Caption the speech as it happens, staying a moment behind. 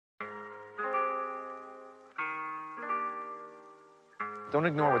Don't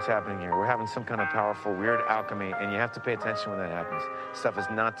ignore what's happening here. We're having some kind of powerful, weird alchemy, and you have to pay attention when that happens. Stuff is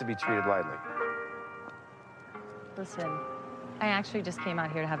not to be treated lightly. Listen, I actually just came out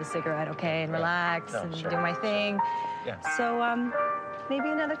here to have a cigarette, okay, and relax and do my thing. Yeah. So, maybe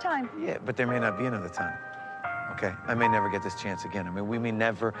another time. Yeah, but there may not be another time. Okay, I may never get this chance again. I mean, we may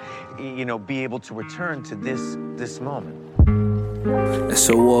never, be able to return to this moment. It's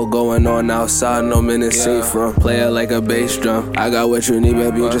a war going on outside, no minute safe from. Play it like a bass drum. I got what you need,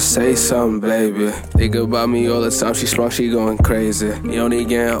 baby, just say something, baby. Think about me all the time, she strong, she going crazy. You only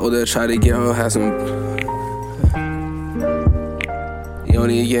getting older, try to get her, have some. You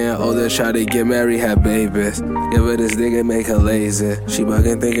only getting older, try to get married, have babies. Give her this nigga, make her lazy. She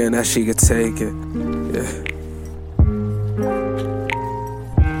bugging thinking that she could take it, yeah.